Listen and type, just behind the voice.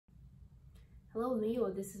Hello Leo,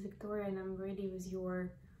 this is Victoria and I'm ready with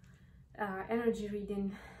your energy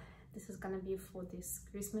reading. This is gonna be for this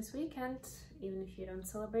Christmas weekend. Even if you don't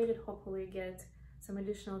celebrate it, hopefully you get some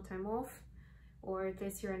additional time off, or at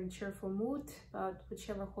least you're in a cheerful mood about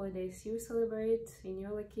whichever holidays you celebrate in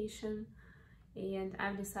your location. And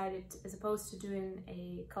I've decided, as opposed to doing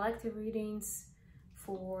a collective readings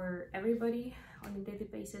for everybody on a daily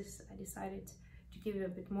basis, I decided to give you a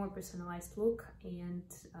bit more personalized look and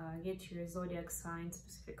get your zodiac sign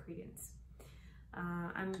specific readings.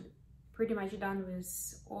 I'm pretty much done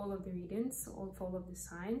with all of the readings of all of the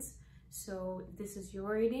signs. So if this is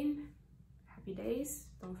your reading, happy days.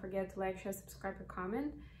 Don't forget to like, share, subscribe, or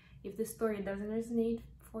comment. If the story doesn't resonate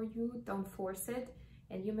for you, don't force it.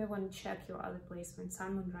 And you may want to check your other placements,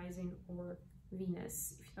 Sun, Moon, Rising, or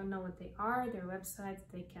Venus. If you don't know what they are, their websites,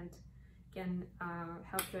 they can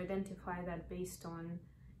help you identify that based on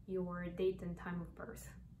your date and time of birth.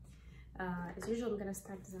 As usual, I'm going to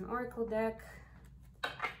start with an oracle deck,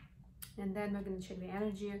 and then we're going to check the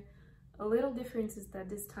energy. A little difference is that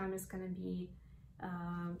this time is going to be,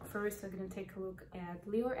 first we're going to take a look at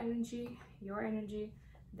Leo energy, your energy,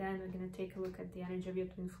 then we're going to take a look at the energy of your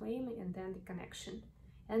twin flame, and then the connection.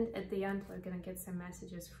 And at the end, we're going to get some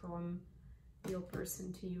messages from your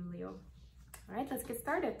person to you, Leo. All right, let's get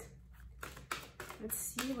started. Let's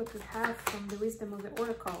see what we have from the Wisdom of the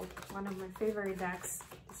Oracle. One of my favorite decks.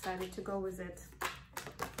 Decided to go with it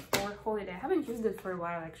for holiday. I haven't used it for a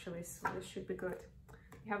while actually, so this should be good.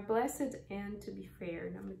 We have Blessed and To Be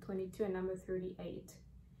Fair, number 22 and number 38.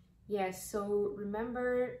 Yes, so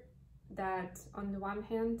remember that on the one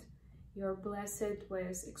hand, you're blessed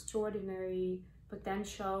with extraordinary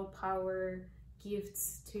potential, power,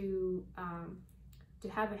 gifts to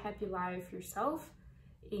have a happy life yourself,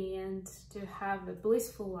 and to have a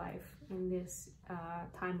blissful life in this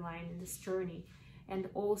timeline, in this journey, and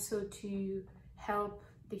also to help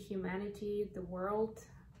the humanity, the world,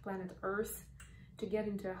 planet Earth, to get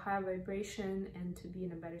into a high vibration and to be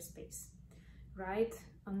in a better space, right?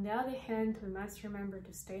 On the other hand, we must remember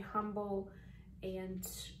to stay humble and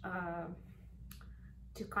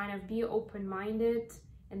to kind of be open-minded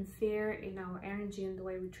and fair in our energy and the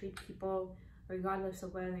way we treat people, regardless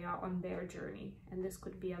of where they are on their journey. And this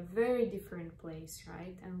could be a very different place,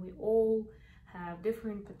 right? And we all have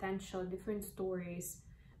different potential, different stories,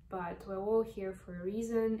 but we're all here for a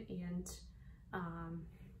reason. And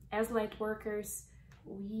as light workers,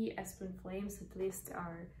 we as twin flames at least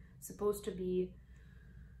are supposed to be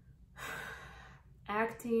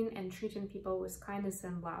acting and treating people with kindness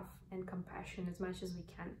and love and compassion as much as we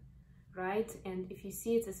can, right? And if you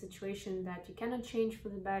see it's a situation that you cannot change for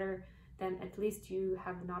the better, then at least you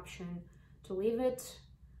have an option to leave it.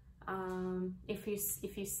 If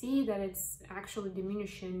you see that it's actually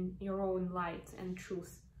diminishing your own light and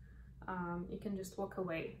truth, you can just walk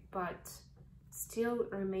away, but still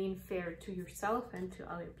remain fair to yourself and to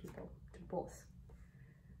other people, to both.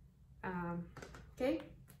 Okay,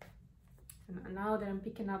 and now that I'm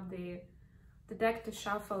picking up the deck to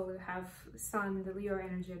shuffle, we have Sun, the Leo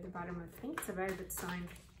energy at the bottom. I think it's a very good sign.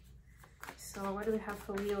 So what do we have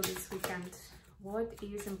for Leo this weekend? What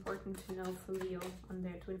is important to know for Leo on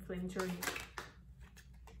their twin flame journey?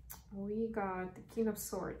 We got the King of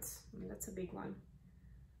Swords. That's a big one.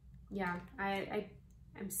 Yeah,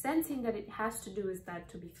 I'm sensing that it has to do with that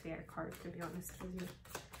To Be Fair card, to be honest with you.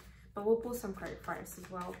 But we'll pull some clarifiers as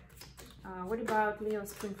well. What about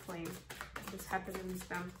Leo's twin flame? What's happening with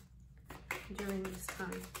them during this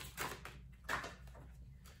time?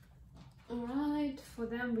 Alright, for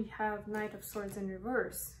them we have Knight of Swords in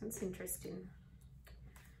reverse. That's interesting.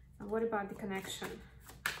 And what about the connection?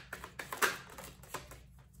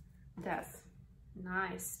 Death.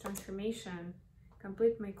 Nice. Transformation.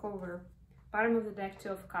 Complete makeover. Bottom of the deck, Two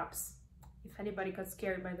of Cups. If anybody got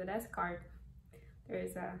scared by the Death card, there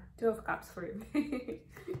is a Two of Cups for you.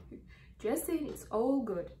 Just saying, it's all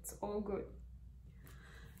good. It's all good.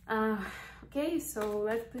 Okay, so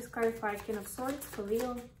let's please clarify King of Swords for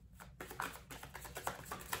Leo.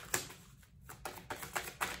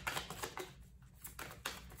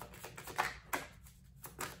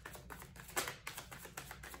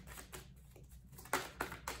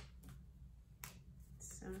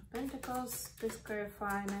 Pentacles, please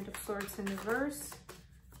clarify Knight of Swords in reverse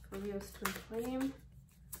for Leo's twin flame.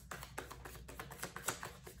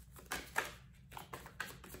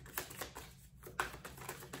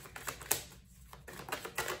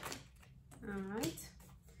 Alright.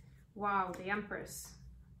 Wow, the Empress.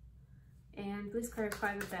 And please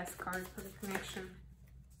clarify the Death card for the connection.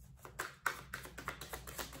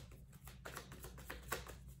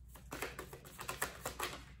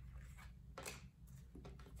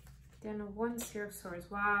 Then 1 Seer of Swords.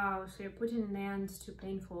 Wow, so you're putting an end to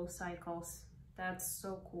painful cycles. That's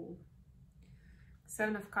so cool.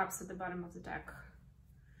 7 of Cups at the bottom of the deck.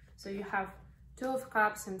 So you have 2 of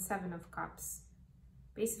Cups and 7 of Cups.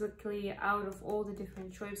 Basically, out of all the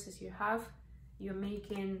different choices you have, you're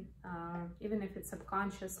making, even if it's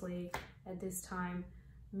subconsciously at this time,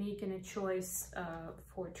 making a choice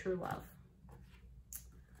for true love.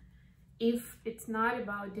 If it's not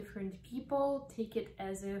about different people, take it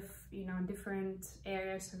as if, you know, different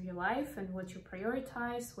areas of your life and what you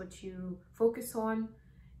prioritize, what you focus on.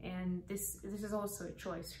 And this is also a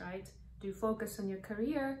choice, right? Do you focus on your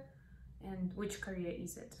career, and which career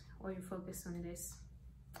is it? Or you focus on this?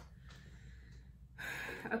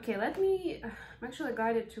 Okay, I'm actually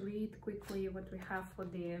guided to read quickly what we have for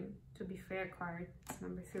the To Be Fair card. It's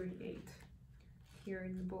number 38 here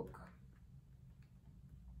in the book.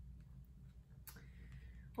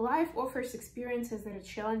 Life offers experiences that are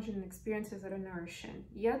challenging and experiences that are nourishing.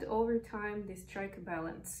 Yet over time, they strike a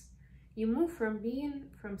balance. You move from being,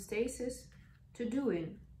 from stasis, to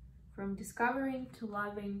doing, from discovering to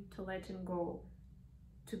loving to letting go,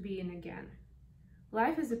 to being again.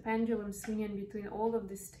 Life is a pendulum swinging between all of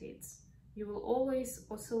these states. You will always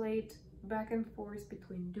oscillate back and forth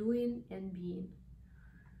between doing and being,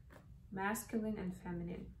 masculine and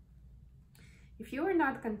feminine. If you are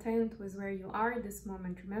not content with where you are at this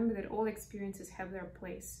moment, remember that all experiences have their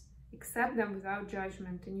place. Accept them without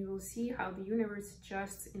judgment, and you will see how the universe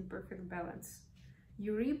adjusts in perfect balance.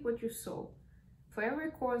 You reap what you sow. For every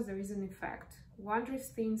cause there is an effect. Wondrous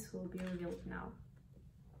things will be revealed now.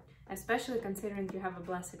 Especially considering you have a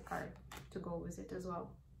blessed card to go with it as well.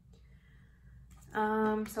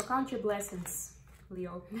 So count your blessings,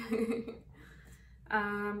 Leo.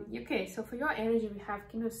 Okay, so for your energy, we have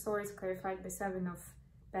King of Swords clarified by 7 of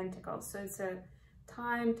Pentacles. So it's a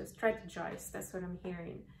time to strategize. That's what I'm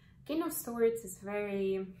hearing. King of Swords is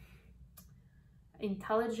very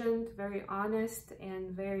intelligent, very honest,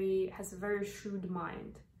 and has a very shrewd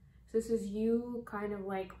mind. So this is you kind of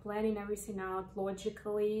like planning everything out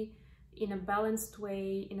logically, in a balanced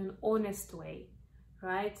way, in an honest way,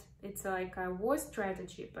 right? It's like a war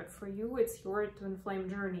strategy, but for you, it's your twin flame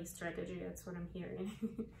journey strategy. That's what I'm hearing.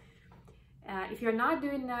 If you're not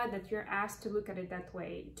doing that, you're asked to look at it that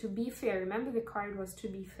way. To be fair, remember the card was to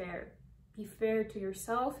be fair. Be fair to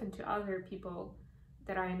yourself and to other people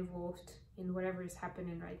that are involved in whatever is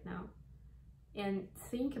happening right now. And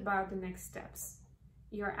think about the next steps.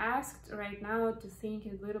 You're asked right now to think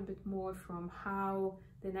a little bit more from how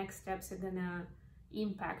the next steps are gonna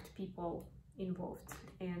impact people involved,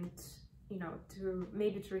 and you know, to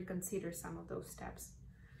reconsider some of those steps.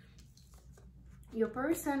 Your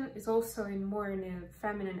person is also more in a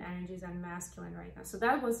feminine energy than masculine right now. So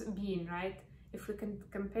that was being, right? If we can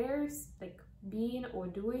compare like being or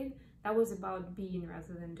doing, that was about being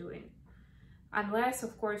rather than doing. Unless,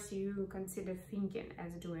 of course, you consider thinking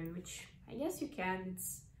as doing, which I guess you can.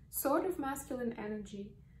 It's sort of masculine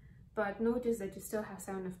energy, but notice that you still have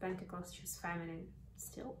 7 of Pentacles, which is feminine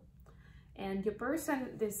still. And your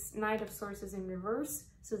person, this Knight of Swords is in reverse.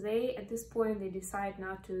 So they, at this point, they decide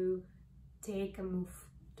not to take a move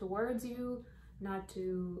towards you, not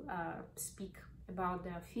to speak about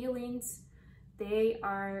their feelings. They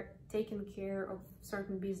are taking care of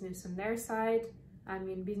certain business on their side. I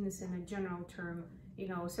mean, business in a general term, you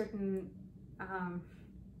know, certain,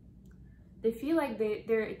 they feel like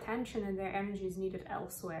their attention and their energy is needed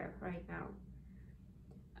elsewhere right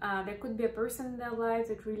now. There could be a person in their life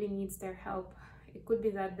that really needs their help. It could be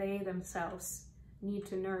that they themselves need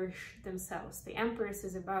to nourish themselves. The Empress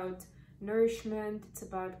is about nourishment, it's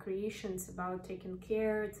about creation, it's about taking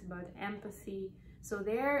care, it's about empathy. So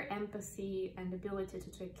their empathy and ability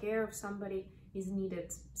to take care of somebody is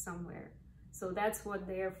needed somewhere. So that's what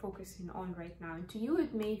they're focusing on right now. And to you,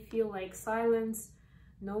 it may feel like silence,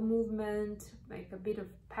 no movement, like a bit of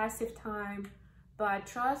passive time, but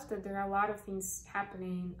trust that there are a lot of things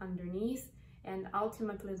happening underneath, and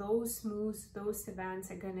ultimately those moves, those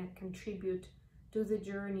events are gonna contribute to the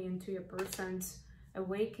journey and to your person's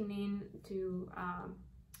awakening, to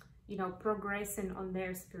you know, progressing on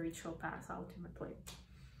their spiritual path ultimately.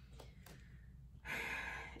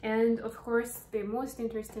 And of course, the most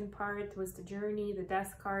interesting part was the journey, the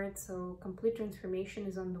Death card. So complete transformation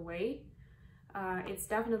is on the way. It's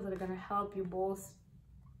definitely going to help you both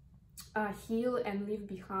heal and leave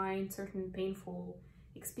behind certain painful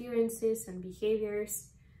experiences and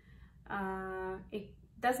behaviors. It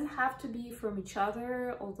doesn't have to be from each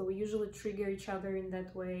other, although we usually trigger each other in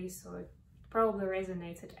that way, so it probably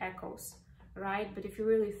resonates, it echoes, right? But if you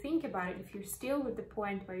really think about it, if you're still at the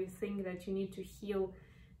point where you think that you need to heal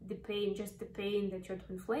the pain, just the pain that your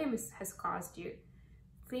twin flame has caused you,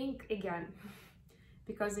 think again,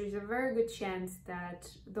 because there's a very good chance that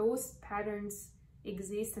those patterns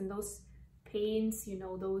exist and those pains, you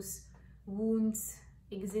know, those wounds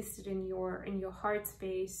existed in your heart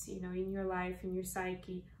space, you know, in your life, in your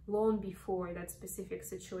psyche, long before that specific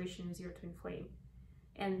situation with your twin flame.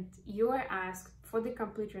 And you are asked for the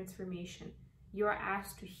complete transformation. You are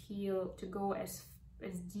asked to heal, to go as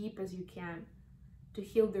deep as you can, to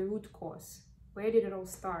heal the root cause. Where did it all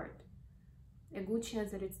start? A good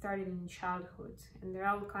chance that it started in childhood, and there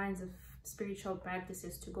are all kinds of spiritual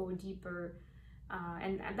practices to go deeper.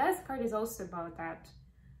 And that card is also about that,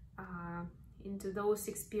 into those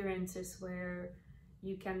experiences where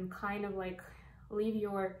you can kind of like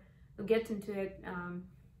get into it,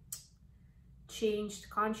 changed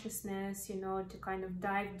consciousness, you know, to kind of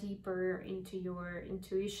dive deeper into your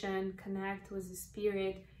intuition, connect with the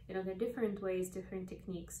spirit. You know, there are different ways, different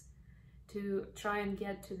techniques to try and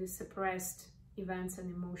get to the suppressed events and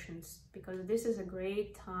emotions, because this is a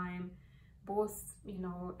great time, both, you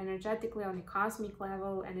know, energetically on a cosmic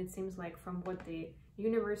level, and it seems like from what the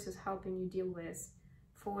universe is helping you deal with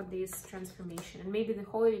for this transformation. And maybe the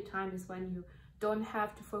holiday time is when you don't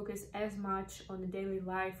have to focus as much on the daily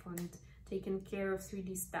life, on taking care of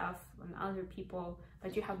 3D stuff, on other people,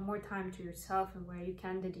 but you have more time to yourself, and where you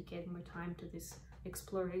can dedicate more time to this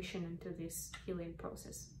exploration and to this healing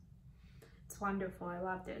process. It's wonderful. I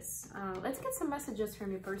love this. Let's get some messages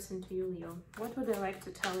from your person to you, Leo. What would they like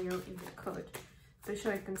to tell you if they could?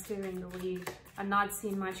 Especially considering that we are not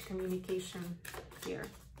seeing much communication here.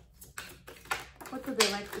 What would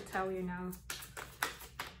they like to tell you now?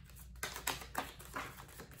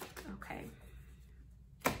 Okay.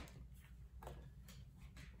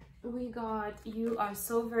 We got, you are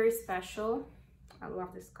so very special. I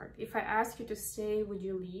love this card. If I ask you to stay, would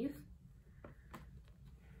you leave?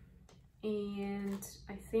 And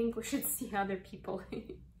I think we should see other people.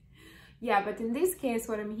 Yeah, but in this case,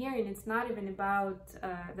 what I'm hearing, it's not even about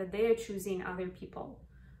that they are choosing other people,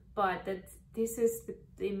 but that this is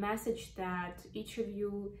the message that each of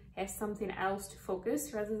you has something else to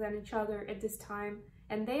focus rather than each other at this time.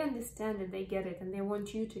 And they understand it, they get it, and they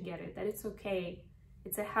want you to get it, that it's okay.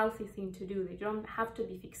 It's a healthy thing to do. They don't have to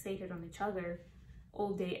be fixated on each other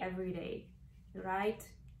all day, every day, right?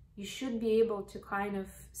 You should be able to kind of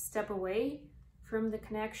step away from the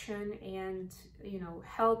connection and, you know,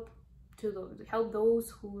 help those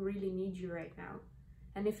who really need you right now.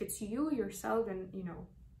 And if it's you yourself, then, you know,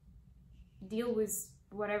 deal with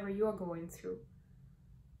whatever you're going through.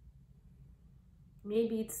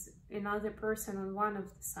 Maybe it's another person on one of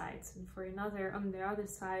the sides, and for another on the other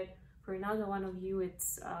side, for another one of you,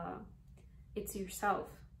 it's yourself.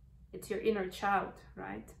 It's your inner child,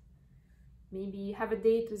 right? Maybe have a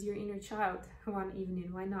date with your inner child one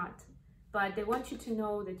evening, why not? But they want you to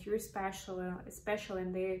know that you're special,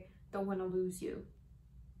 and they don't want to lose you.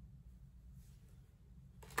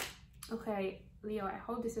 Okay, Leo, I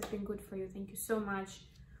hope this has been good for you. Thank you so much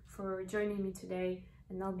for joining me today,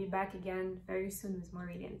 and I'll be back again very soon with more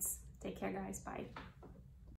readings. Take care, guys. Bye.